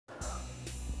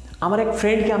আমার এক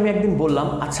ফ্রেন্ডকে আমি একদিন বললাম,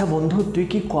 আচ্ছা বন্ধু তুই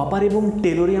কি কপার এবং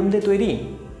টেলোরিয়াম দিয়ে তৈরি?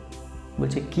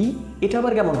 বলছে কি, এটা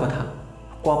আবার কেমন কথা?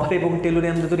 কপার এবং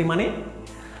টেলোরিয়াম দিয়ে তৈরি মানে?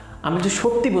 আমি যে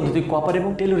সত্যি বন্ধু, তুই কপার এবং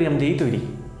টেলোরিয়াম দিয়েই তৈরি।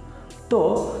 তো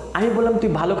আমি বললাম তুই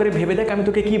ভালো করে ভেবে দেখ আমি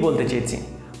তোকে কি বলতে চেয়েছি।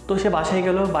 তো সে বাসায়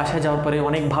গেল, বাসায় যাওয়ার পরে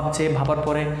অনেক ভাবার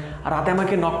পরে রাতে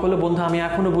আমাকে নক করলো, বন্ধু আমি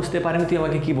এখনও বুঝতে পারিনি তুই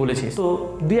আমাকে কি বলেছিস। তো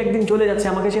দুই একদিন চলে যাচ্ছে,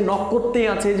 আমাকে সে নক করতেই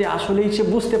আছে যে আসলেই সে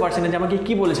বুঝতে পারছে না যে আমাকে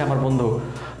কি বলেছে আমার বন্ধু।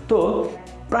 তো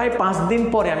প্রায় 5 দিন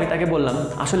পরে আমি তাকে বললাম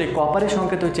আসলে কপারের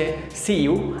সংকেত হচ্ছে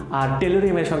CU আর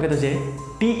টেলোরিয়ামের সংকেত হচ্ছে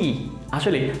TE।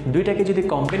 আসলে দুইটাকে যদি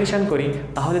কম্বিনেশন করি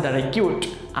তাহলে দাঁড়ায় কিউট।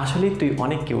 আসলে তুই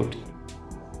অনেক কিউট।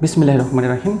 বিসমিল্লাহির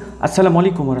রহমানির রহিম। আসসালামু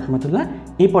আলাইকুম ওয়া রাহমাতুল্লাহ।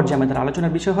 এই পর্যায়ে আমাদের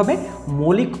আলোচনার বিষয় হবে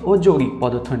মৌলিক ও যৌগিক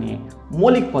পদার্থ নিয়ে।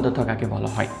 মৌলিক পদার্থ কাকে বলা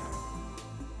হয়?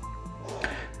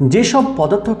 যেসব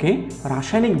পদার্থকে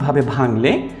রাসায়নিকভাবে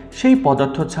ভাঙলে সেই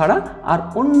পদার্থ ছাড়া আর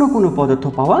অন্য কোনো পদার্থ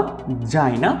পাওয়া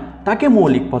যায় না তাকে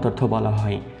মৌলিক পদার্থ বলা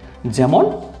হয়। যেমন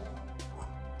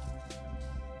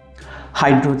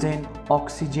হাইড্রোজেন,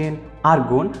 অক্সিজেন,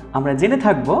 আর্গন। আমরা জেনে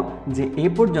থাকব যে এ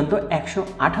পর্যন্ত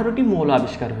 118টি মৌল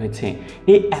আবিষ্কার হয়েছে।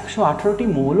 এই 118টি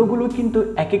মৌলগুলো কিন্তু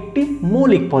এক একটি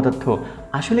মৌলিক পদার্থ।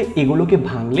 আসলে এগুলোকে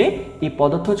ভাঙলে এই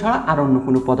পদার্থ ছাড়া আর অন্য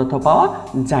কোনো পদার্থ পাওয়া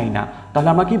যায় না। তাহলে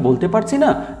আমরা কি বলতে পারছি না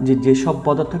যে যেসব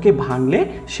পদার্থকে ভাঙলে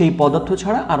সেই পদার্থ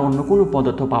ছাড়া আর অন্য কোনো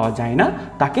পদার্থ পাওয়া যায় না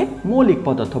তাকে মৌলিক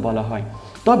পদার্থ বলা হয়।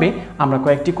 তবে আমরা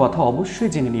কয়েকটি কথা অবশ্যই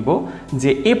জেনে নিব যে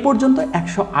এ পর্যন্ত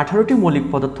 118টি মৌলিক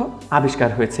পদার্থ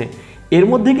আবিষ্কার হয়েছে। এর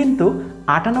মধ্যে কিন্তু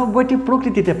 98টি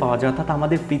প্রকৃতিতে পাওয়া যায়, অর্থাৎ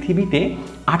আমাদের পৃথিবীতে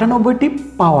 98টি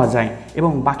পাওয়া যায়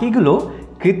এবং বাকিগুলো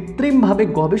কৃত্রিমভাবে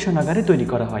গবেষণাগারে তৈরি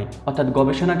করা হয়। অর্থাৎ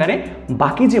গবেষণাগারে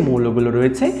বাকি যে মৌলগুলো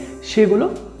রয়েছে সেগুলো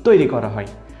তৈরি করা হয়।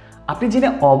 আপনি জেনে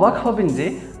অবাক হবেন যে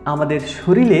আমাদের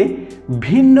শরীরে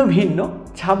ভিন্ন ভিন্ন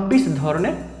 26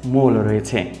 ধরনের মৌল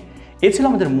রয়েছে। এ ছিল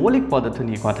আমাদের মৌলিক পদার্থ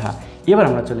নিয়ে কথা। এবার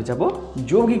আমরা চলে যাব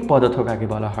যৌগিক পদার্থ কাকে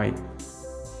বলা হয়।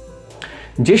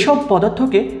 যেসব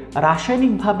পদার্থকে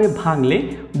রাসায়নিকভাবে ভাঙলে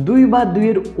 2 বা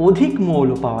 2-এর অধিক মৌল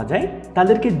পাওয়া যায়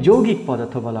তাদেরকে যৌগিক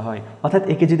পদার্থ বলা হয়। অর্থাৎ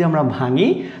একে যদি আমরা ভাঙি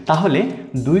তাহলে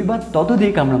 2 বা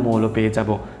ততোধিক আমরা মৌল পেয়ে যাব।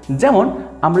 যেমন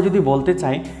আমরা যদি বলতে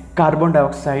চাই কার্বন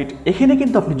ডাইঅক্সাইড, এখানে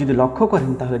কিন্তু আপনি যদি লক্ষ্য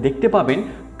করেন তাহলে দেখতে পাবেন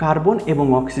কার্বন এবং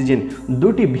অক্সিজেন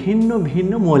দুটি ভিন্ন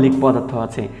ভিন্ন মৌলিক পদার্থ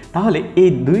আছে। তাহলে এই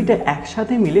দুইটা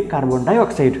একসাথে মিলে কার্বন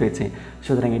ডাইঅক্সাইড হয়েছে,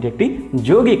 সুতরাং এটি একটি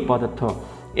যৌগিক পদার্থ।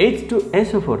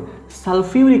 H2SO4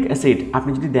 সালফিউরিক অ্যাসিড,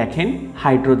 আপনি যদি দেখেন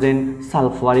হাইড্রোজেন,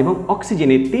 সালফার এবং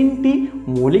অক্সিজেনের 3টি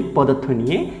মৌলিক পদার্থ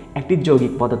নিয়ে একটি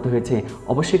যৌগিক পদার্থ হয়েছে।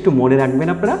 অবশ্যই একটু মনে রাখবেন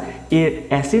আপনারা, এর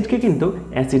অ্যাসিডকে কিন্তু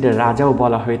অ্যাসিডের রাজাও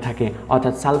বলা হয়ে থাকে।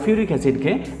 অর্থাৎ sulphuric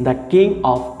অ্যাসিডকে the king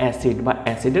of acid বা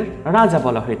অ্যাসিডের রাজা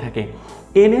বলা হয়ে থাকে।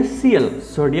 NaCl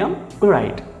সোডিয়াম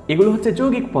ক্লোরাইড, এগুলো হচ্ছে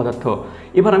যৌগিক পদার্থ।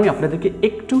 এবার আমি আপনাদেরকে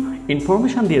একটু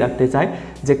ইনফরমেশন দিয়ে রাখতে চাই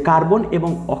যে কার্বন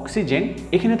এবং অক্সিজেন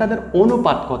এখানে তাদের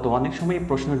অনুপাত কত। অনেক সময় এই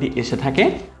প্রশ্নটি এসে থাকে,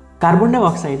 কার্বন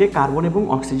ডাইঅক্সাইডে কার্বন এবং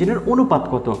অক্সিজেনের অনুপাত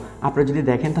কত। আপনারা যদি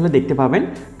দেখেন তাহলে দেখতে পাবেন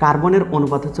কার্বনের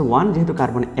অনুপাত হচ্ছে 1, যেহেতু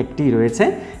কার্বন একটি রয়েছে,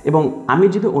 এবং আমি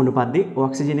যদি অনুপাত দিই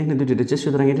অক্সিজেন এখানে 2টি রয়েছে,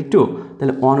 সুতরাং এটি 2,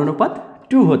 তাহলে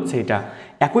 1:2 হচ্ছে এটা।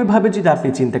 একইভাবে যদি আপনি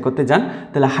চিন্তা করতে যান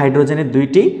তাহলে হাইড্রোজেনের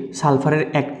 2টি, সালফারের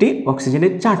 1টি,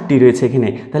 অক্সিজেনের 4টি রয়েছে এখানে,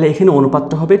 তাহলে এখানে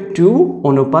অনুপাতটা হবে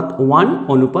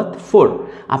 2:1:4।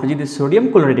 আপনি যদি সোডিয়াম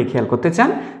ক্লোরাইডে খেয়াল করতে চান,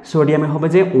 সোডিয়ামে হবে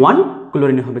যে 1,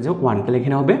 ক্লোরিনে হবে যে 1, তাহলে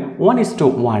এখানে হবে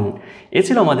 1:1। এ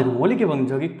ছিল আমাদের মৌলিক এবং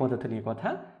যৌগিক পদার্থ নিয়ে কথা।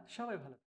 সবাই ভালো।